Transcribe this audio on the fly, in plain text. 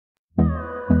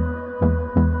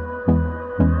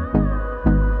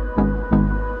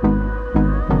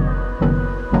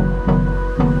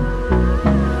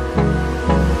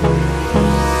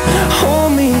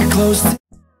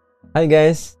Hi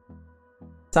guys,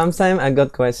 sometimes I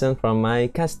got question from my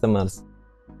customers.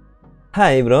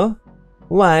 Hi bro,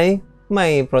 why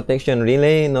my protection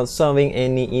relay not showing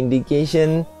any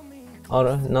indication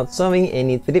or not showing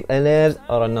any trip alert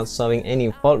or not showing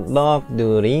any fault log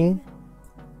during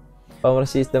power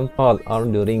system fault or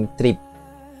during trip?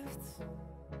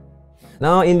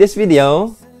 Now in this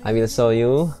video, I will show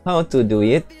you how to do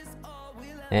it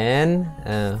and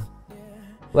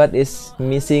what is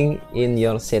missing in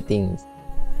your settings.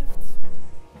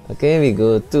 Okay, we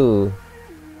go to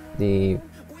the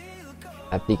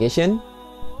application.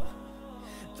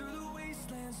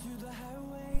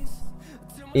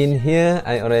 In here,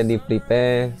 I already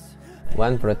prepare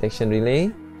one protection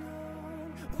relay,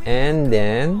 and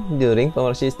then during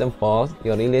power system fault,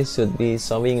 your relay should be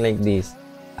showing like this.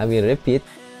 I will repeat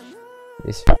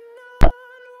this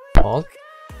fault.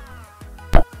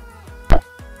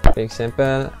 For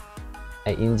example,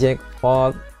 I inject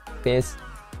fault phase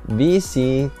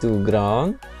BC to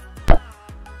ground,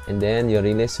 and then your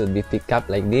relay should be picked up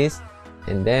like this,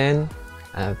 and then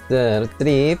after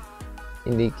trip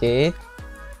indicate,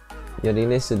 your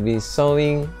relay should be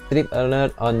showing trip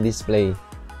alert on display.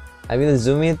 I will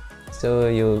zoom it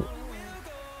so you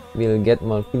will get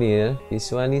more clear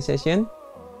visualization.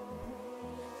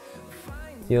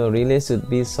 Your relay should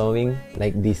be showing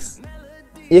like this.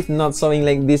 If not showing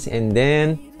like this, and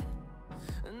then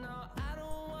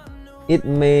it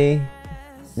may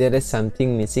there is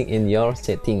something missing in your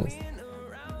settings.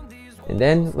 And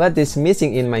then what is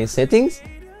missing in my settings?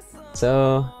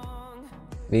 So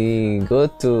we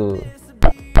go to,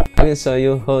 I will show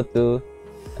you how to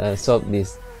solve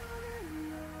this.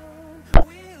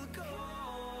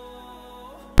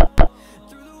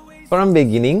 From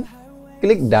beginning,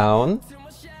 click down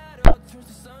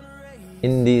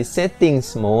in the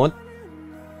settings mode.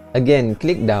 Again,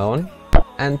 click down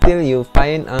until you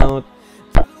find out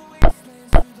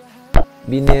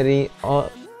binary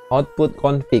output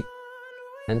config.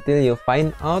 Until you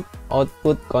find out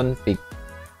output config.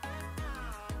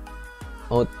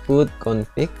 Output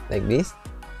config like this.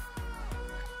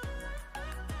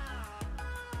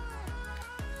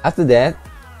 After that,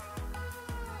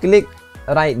 click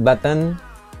right button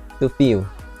to view.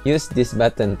 Use this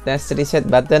button. Test reset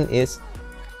button is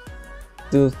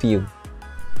to view.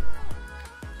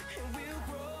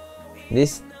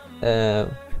 This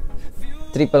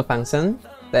triple function,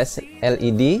 test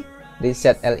LED,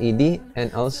 reset LED,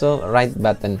 and also right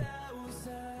button.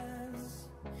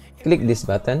 Click this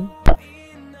button,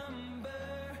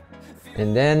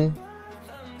 and then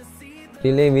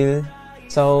relay will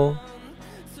show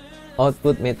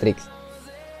output matrix.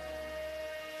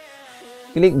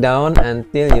 Click down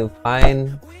until you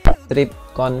find trip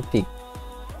config.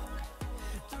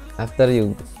 After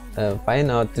you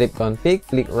find out trip config,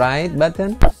 click right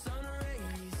button,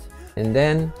 and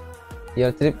then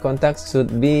your trip contact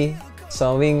should be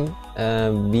showing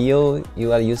BO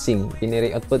you are using,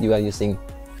 binary output you are using.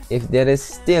 If there is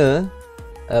still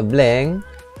a blank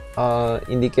or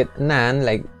indicate none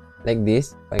like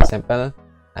this, for example,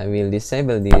 I will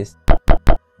disable this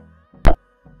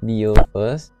BO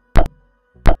first.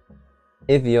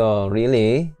 If your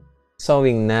relay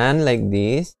showing none like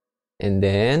this, and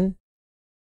then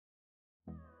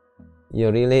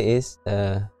your relay is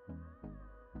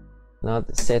not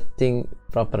setting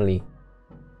properly.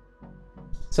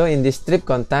 So in this trip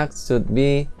contact should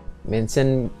be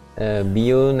mention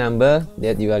BO number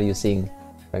that you are using.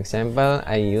 For example,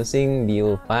 I using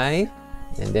BO5,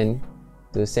 and then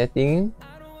to setting,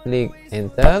 click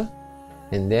enter,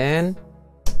 and then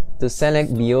to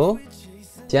select BO,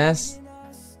 just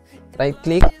right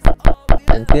click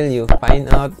until you find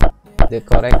out the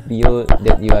correct BO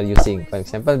that you are using. For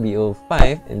example,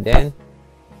 BO5, and then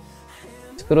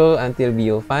scroll until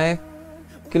BO5,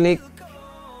 click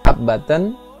up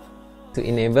button to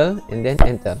enable, and then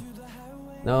enter.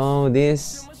 Now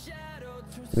this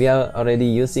we are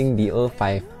already using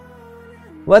BO5.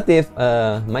 What if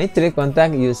my trip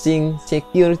contact using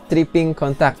secure tripping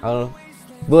contact or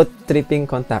boot tripping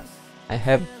contact? I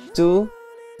have two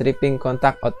tripping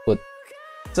contact output.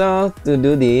 So to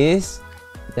do this,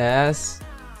 just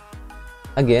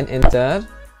again enter.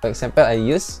 For example, I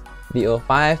use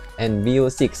BO5 and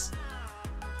BO6.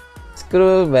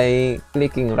 Scroll by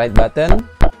clicking right button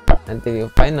until you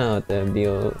find out the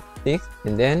BO6,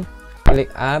 and then click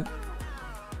up,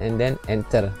 and then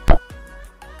enter.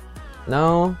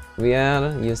 Now we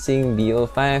are using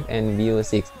BO5 and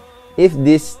BO6. If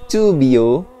these two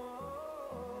BO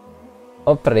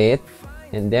operate,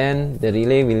 and then the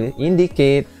relay will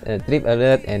indicate a trip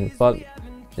alert and fault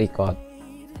record.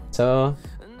 So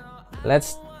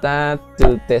let's start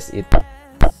to test it.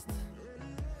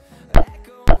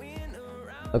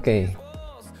 Okay,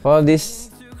 for this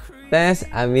test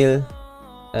I will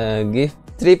give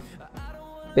trip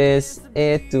phase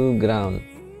A to ground.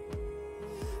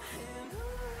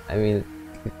 I will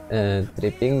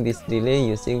tripping this relay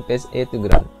using phase A to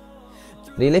ground.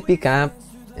 Relay pick up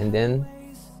and then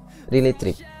relay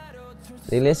trip.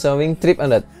 Relay showing trip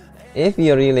alert. If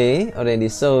your relay already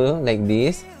show like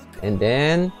this, and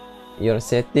then your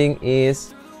setting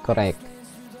is correct.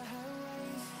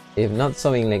 If not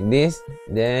showing like this,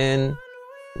 then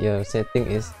your setting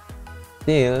is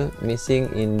still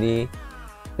missing in the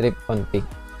trip config.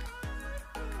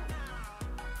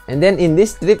 And then in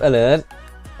this trip alert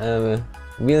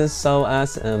will show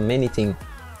us many things.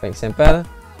 For example,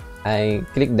 I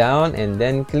click down and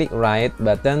then click right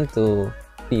button to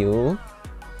view.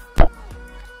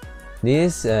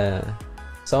 This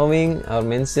showing or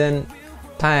mention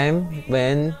time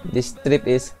when this trip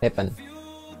is happen.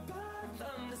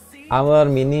 Hour,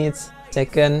 minutes,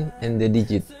 second, and the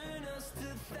digit.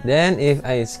 Then if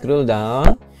I scroll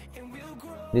down,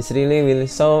 this relay will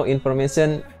show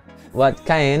information what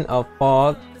kind of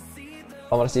fault,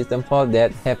 power system fault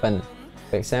that happened.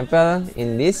 For example,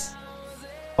 in this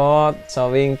fault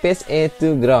showing phase A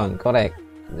to ground, correct.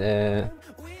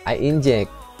 I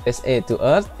inject phase A to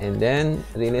earth and then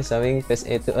relay showing phase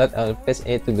A to earth or phase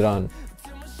A to ground.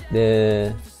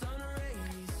 The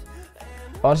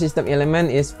power system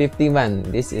element is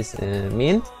 51. This is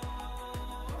mean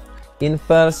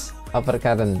inverse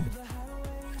overcurrent.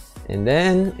 And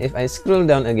then if I scroll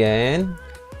down again,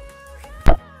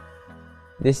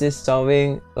 this is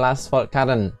showing last fault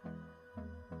current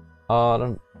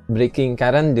or breaking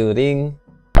current during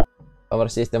power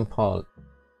system fault.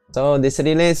 So this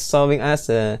relay is showing us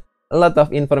a lot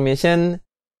of information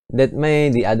that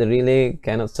the other relay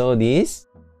cannot show this.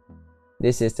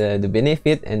 This is the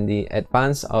benefit and the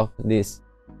advance of this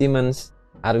Siemens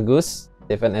Argus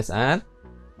 7SR.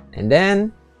 And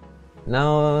then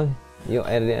now you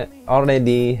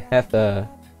already have a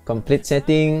complete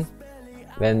setting.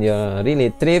 When your relay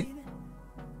trip,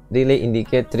 relay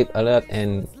indicate trip alert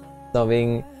and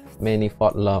showing many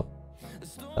fault log.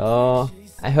 So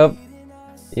I hope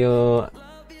you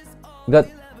got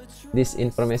this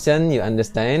information, you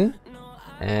understand,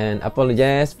 and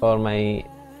apologize for my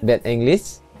bad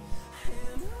English.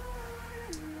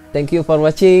 Thank you for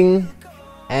watching,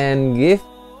 and give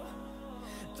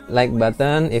like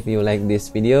button if you like this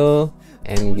video,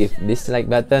 and give dislike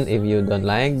button if you don't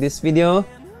like this video,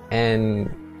 and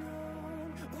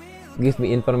give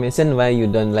me information why you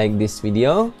don't like this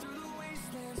video.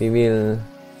 We will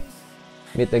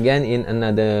meet again in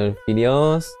another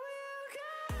videos.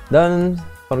 Don't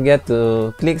forget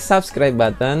to click subscribe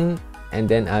button, and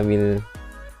then I will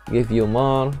give you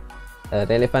more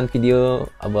relevant video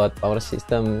about power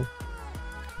system,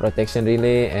 protection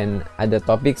relay, and other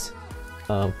topics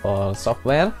for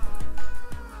software.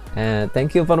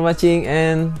 Thank you for watching,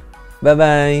 and bye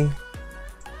bye.